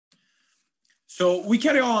So we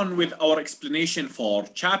carry on with our explanation for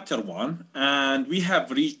chapter 1, and we have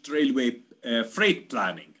reached railway freight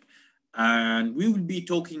planning. And we will be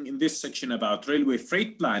talking in this section about railway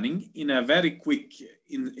freight planning in a very quick,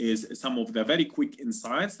 some of the very quick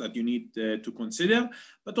insights that you need to consider,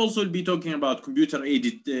 but also we'll be talking about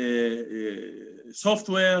computer-aided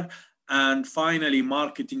software, and finally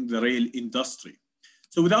marketing the rail industry.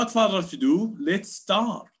 So without further ado, let's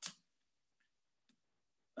start.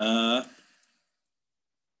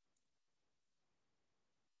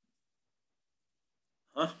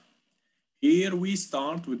 Here we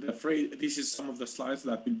start with the freight. This is some of the slides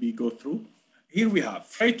that will be go through. Here we have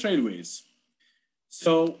freight railways.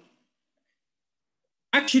 So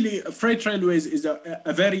actually, freight railways is a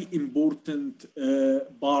very important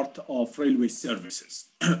part of railway services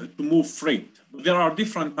to move freight. But there are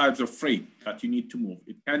different types of freight that you need to move.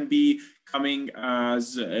 It can be coming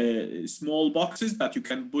as small boxes that you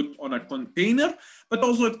can put on a container, but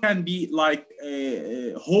also it can be like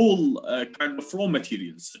a whole kind of raw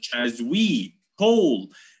materials, such as wheat, coal,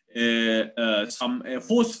 some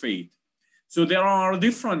phosphate. So there are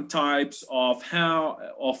different types of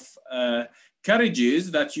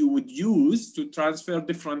carriages that you would use to transfer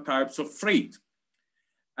different types of freight.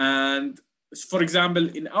 And for example,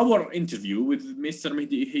 in our interview with Mr.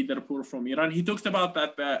 Mehdi Haydarpour from Iran, he talked about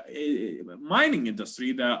that the mining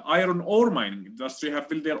industry, the iron ore mining industry, have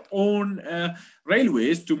built their own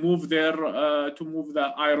railways to move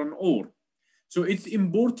the iron ore. So it's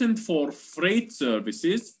important for freight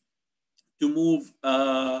services to move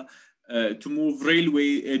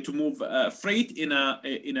freight in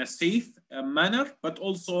a safe manner, but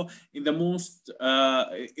also in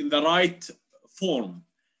the right form.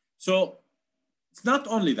 So it's not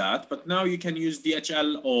only that, but now you can use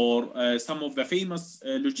DHL or some of the famous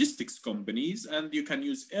logistics companies, and you can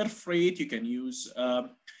use air freight, you can use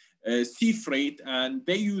sea freight, and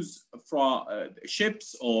they use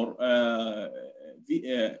ships or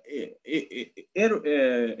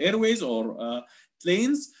airways or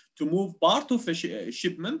planes to move part of a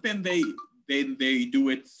shipment, and they do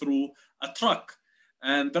it through a truck.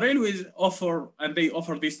 And the railways offer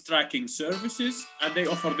these tracking services, and they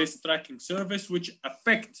offer this tracking service which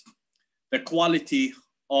affect the quality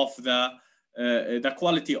of the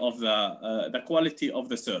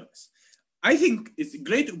service. I think it's a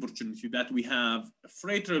great opportunity that we have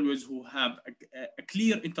freight railways who have a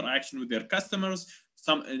clear interaction with their customers.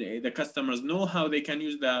 The customers know how they can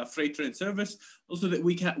use the freight train service. Also, that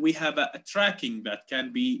we have a tracking that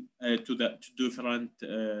can be to different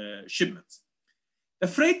shipments. The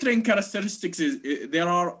freight train characteristics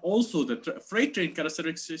freight train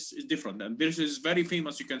characteristics is different, and this is very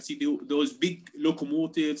famous. You can see those big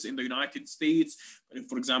locomotives in the United States,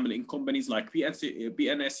 for example, in companies like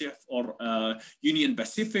BNSF or Union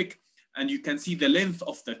Pacific, and you can see the length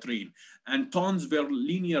of the train and tons per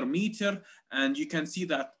linear meter, and you can see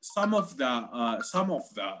that some of the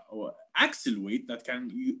axle weight that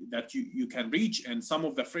you can reach, and some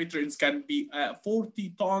of the freight trains can be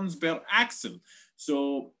 40 tons per axle.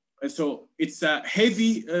 So it's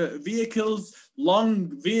heavy vehicles,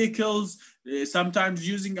 long vehicles, sometimes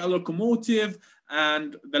using a locomotive,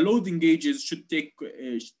 and the loading gauges should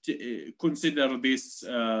consider the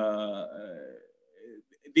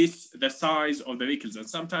size of the vehicles, and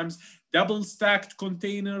sometimes double stacked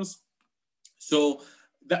containers. So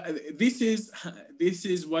this is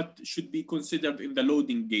what should be considered in the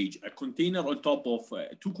loading gauge: a container on top of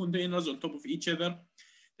two containers on top of each other.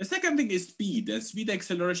 The second thing is speed and speed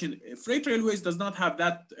acceleration. Freight railways does not have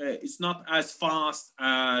that. It's not as fast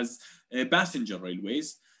as passenger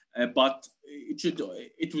railways, but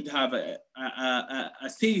it would have a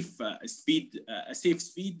safe speed,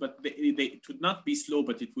 but it would not be slow,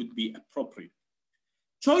 but it would be appropriate.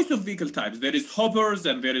 Choice of vehicle types. There is hoppers,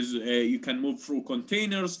 and there is you can move through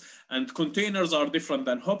containers, and containers are different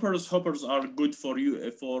than hoppers. Hoppers are good for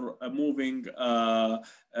moving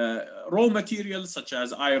raw materials such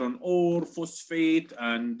as iron ore, phosphate,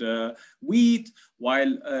 and wheat,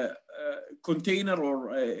 while container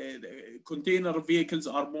vehicles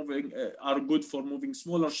are good for moving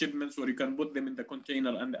smaller shipments, where you can put them in the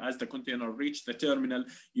container, and as the container reach the terminal,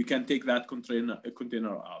 you can take that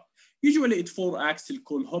container out. Usually it's 4-axle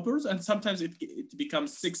called hoppers, and sometimes it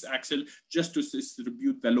becomes 6-axle just to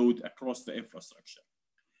distribute the load across the infrastructure.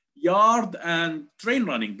 Yard and train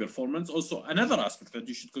running performance, also another aspect that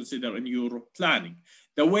you should consider in your planning.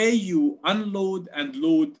 The way you unload and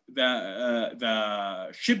load the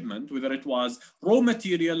shipment, whether it was raw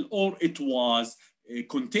material or it was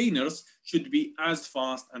containers should be as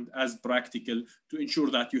fast and as practical to ensure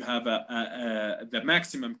that you have the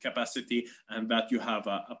maximum capacity and that you have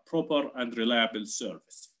a proper and reliable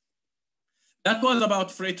service. That was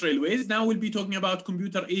about freight railways. Now we'll be talking about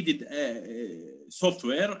computer-aided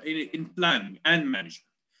software in planning and management.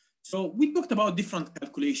 So we talked about different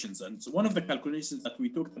calculations, and so one of the calculations that we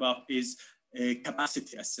talked about is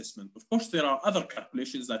capacity assessment. Of course, there are other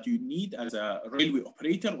calculations that you need as a railway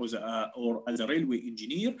operator or as a railway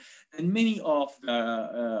engineer, and many of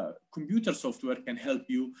the computer software can help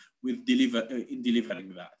you with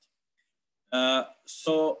delivering that.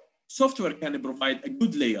 So software can provide a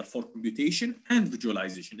good layer for computation and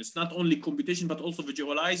visualization. It's not only computation, but also the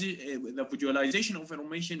visualization of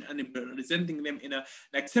information and presenting them in an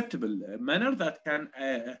acceptable manner that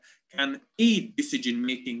can aid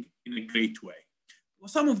decision-making in a great way. Well,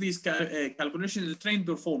 some of these calculations, train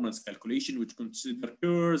performance calculation, which consider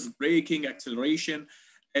curves, braking, acceleration,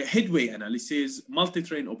 headway analysis,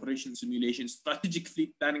 multi-train operation simulation, strategic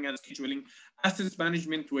fleet planning and scheduling, assets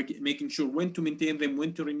management, making sure when to maintain them,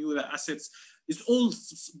 when to renew the assets, is all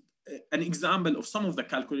an example of some of the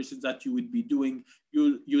calculations that you would be doing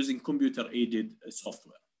using computer-aided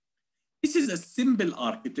software. This is a simple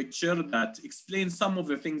architecture that explains some of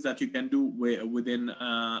the things that you can do within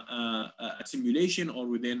a simulation or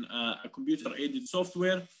within a computer-aided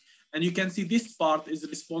software. And you can see this part is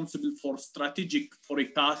responsible for strategic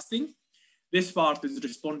forecasting. This part is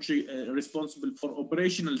responsible for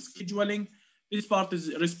operational scheduling. This part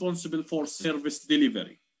is responsible for service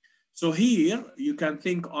delivery. So here you can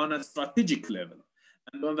think on a strategic level.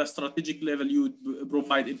 And on the strategic level, you would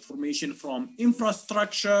provide information from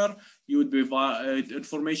infrastructure, you would provide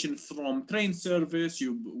information from train service,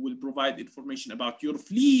 you will provide information about your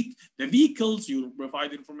fleet, the vehicles, you will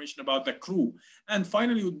provide information about the crew, and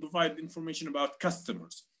finally, you would provide information about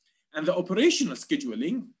customers. And the operational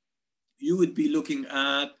scheduling, you would be looking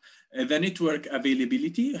at the network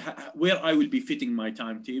availability, where I will be fitting my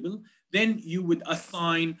timetable. Then you would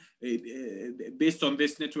assign, based on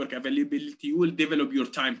this network availability, you will develop your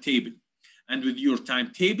timetable. And with your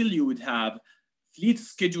timetable, you would have fleet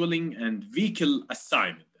scheduling and vehicle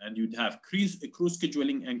assignment. And you'd have crew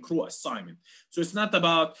scheduling and crew assignment. So it's not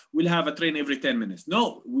about, we'll have a train every 10 minutes.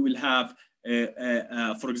 No, we will have,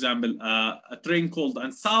 for example, a train called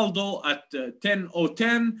Ansaldo at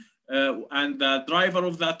 10:10, and the driver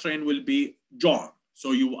of that train will be John.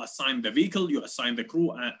 So you assign the vehicle, you assign the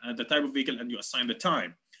crew, the type of vehicle, and you assign the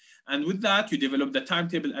time. And with that, you develop the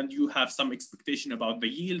timetable and you have some expectation about the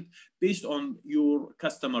yield based on your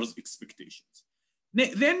customers' expectations.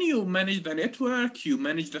 Then you manage the network, you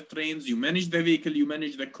manage the trains, you manage the vehicle, you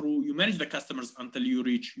manage the crew, you manage the customers until you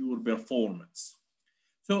reach your performance.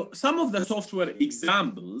 So some of the software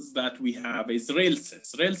examples that we have is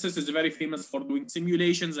RailSys. RailSys is very famous for doing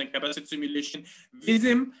simulations and capacity simulation.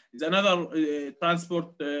 Vism is another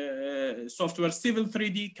transport software. Civil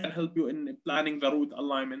 3D can help you in planning the route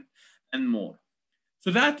alignment and more.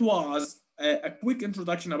 So that was a quick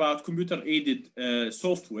introduction about computer-aided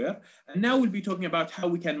software. And now we'll be talking about how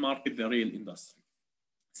we can market the rail industry.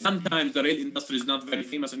 Sometimes the rail industry is not very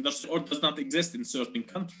famous industry or does not exist in certain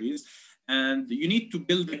countries. And you need to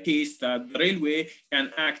build a case that the railway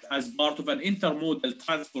can act as part of an intermodal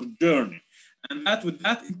transport journey. And that with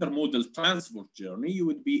that intermodal transport journey, you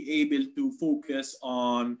would be able to focus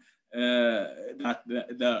on that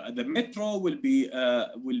the metro will be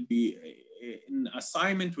in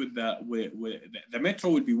assignment with the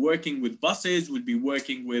metro will be working with buses, will be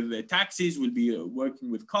working with taxis, will be working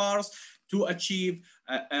with cars to achieve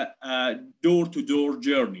a door-to-door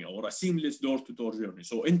journey or a seamless door-to-door journey.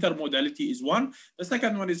 So intermodality is one. The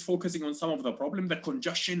second one is focusing on some of the problem, the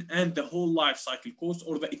congestion and the whole life cycle cost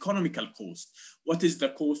or the economical cost. What is the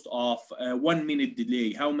cost of 1 minute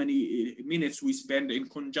delay? How many minutes we spend in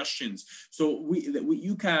congestions? So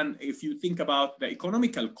you can, if you think about the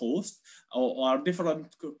economical cost or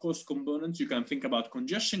different cost components, you can think about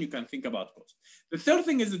congestion, you can think about cost. The third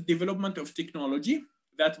thing is the development of technology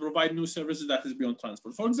that provide new services that is beyond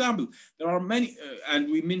transport. For example, there are many,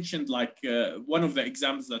 and we mentioned like one of the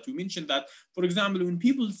examples that we mentioned that, for example, when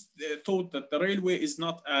people thought that the railway is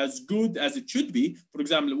not as good as it should be, for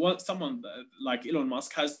example, someone like Elon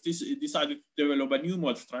Musk has decided to develop a new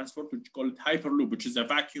mode of transport, which is called Hyperloop, which is a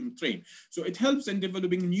vacuum train. So it helps in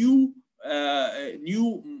developing new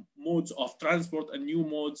modes of transport and new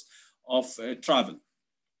modes of travel.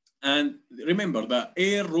 And remember, the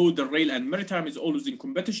air, road, the rail, and maritime is always in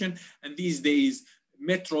competition. And these days,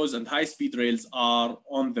 metros and high-speed rails are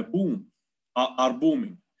on the boom, are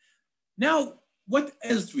booming. Now, What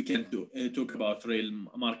else we can do, talk about rail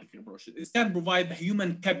marketing approaches? It can provide the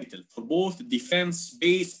human capital for both defense,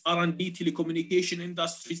 base, R&D, telecommunication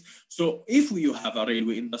industries. So if you have a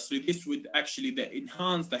railway industry, this would actually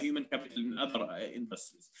enhance the human capital in other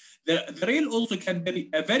industries. The rail also can be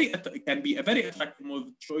a very attractive mode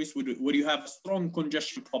of choice where you have a strong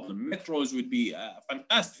congestion problem. Metros would be a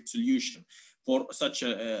fantastic solution for such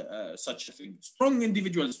a thing. Strong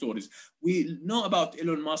individual stories. We know about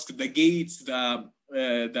Elon Musk, the Gates, the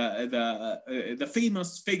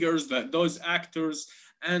famous figures, those actors,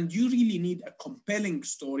 and you really need a compelling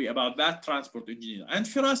story about that transport engineer. And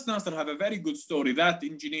Feras Naser have a very good story. That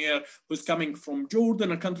engineer who's coming from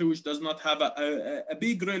Jordan, a country which does not have a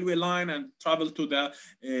big railway line, and travel to the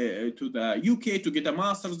UK to get a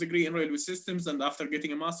master's degree in railway systems. And after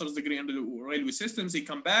getting a master's degree in railway systems, he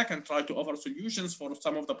come back and try to offer solutions for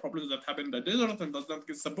some of the problems that happen in the desert and does not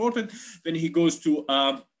get supported. Then he goes to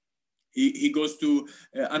he goes to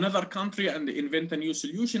another country and invent a new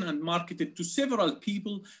solution and market it to several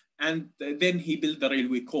people, and then he built the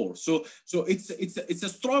railway core. So it's a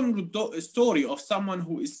strong story of someone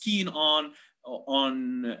who is keen on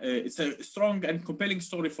it's a strong and compelling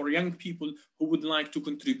story for young people who would like to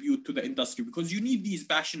contribute to the industry, because you need these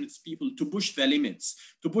passionate people to push the limits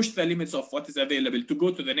of what is available, to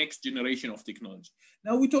go to the next generation of technology.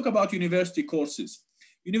 Now we talk about university courses.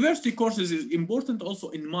 University courses is important also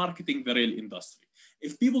in marketing the rail industry.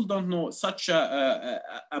 If people don't know such a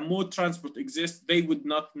mode transport exists, they would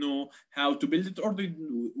not know how to build it, or they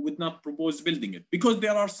would not propose building it, because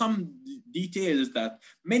there are some details that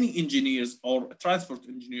many engineers or transport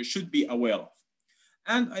engineers should be aware of.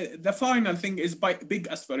 And the final thing is by big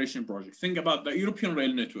aspiration projects. Think about the European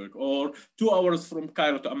rail network, or 2 hours from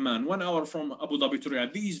Cairo to Amman, 1 hour from Abu Dhabi to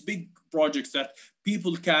Riyadh. These big projects that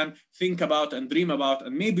people can think about and dream about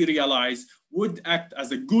and maybe realize would act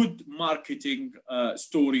as a good marketing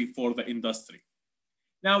story for the industry.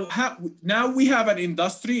 Now we have an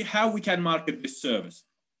industry, how we can market this service.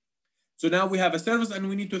 So now we have a service and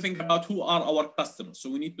we need to think about who are our customers.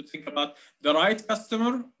 So we need to think about the right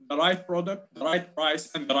customer, the right product, the right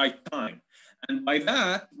price, and the right time. And by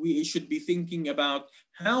that, we should be thinking about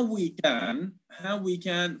how we can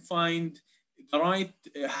find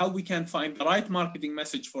the right marketing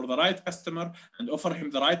message for the right customer and offer him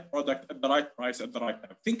the right product at the right price at the right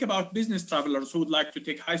time. Think about business travelers who would like to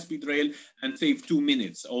take high-speed rail and save 2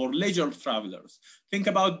 minutes, or leisure travelers. Think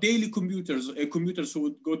about daily commuters who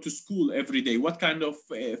would go to school every day, what kind of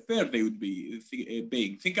fare they would be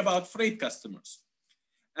paying. Think about freight customers.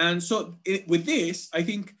 And so with this, I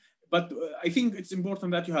think it's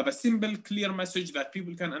important that you have a simple, clear message that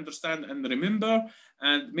people can understand and remember,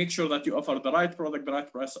 and make sure that you offer the right product, the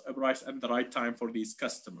right price, and the right time for these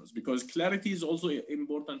customers, because clarity is also an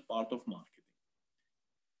important part of marketing.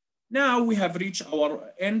 Now we have reached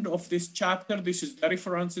our end of this chapter. This is the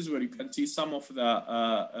references where you can see some of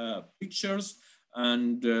the pictures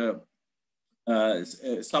and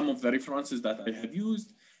some of the references that I have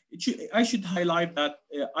used. I should highlight that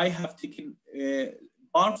I have taken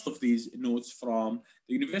parts of these notes from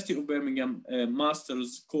the University of Birmingham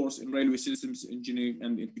Master's course in Railway Systems Engineering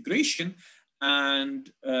and Integration.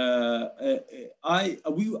 And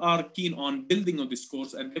we are keen on building on this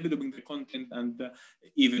course and developing the content and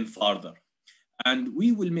even further. And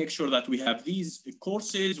we will make sure that we have these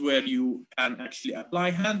courses where you can actually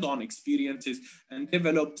apply hands-on experiences and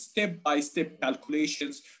develop step-by-step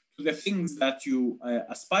calculations to the things that you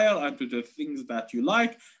aspire and to the things that you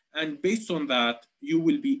like. And based on that, you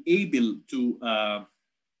will be able to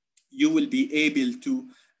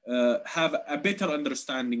have a better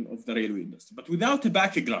understanding of the railway industry. But without a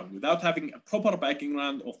background, without having a proper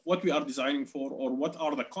background of what we are designing for or what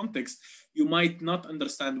are the contexts, you might not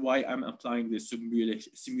understand why I'm applying this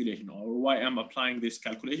simulation, or why I'm applying this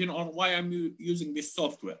calculation, or why I'm using this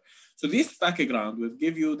software. So this background will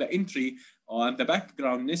give you the entry and the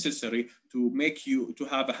background necessary to make you to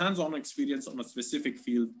have a hands-on experience on a specific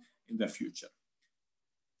field in the future.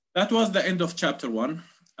 That was the end of chapter 1.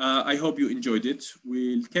 I hope you enjoyed it.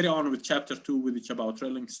 We'll carry on with chapter 2, which is about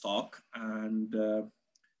rolling stock, and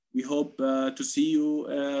we hope to see you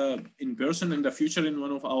in person in the future in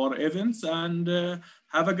one of our events, and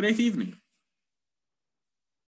have a great evening.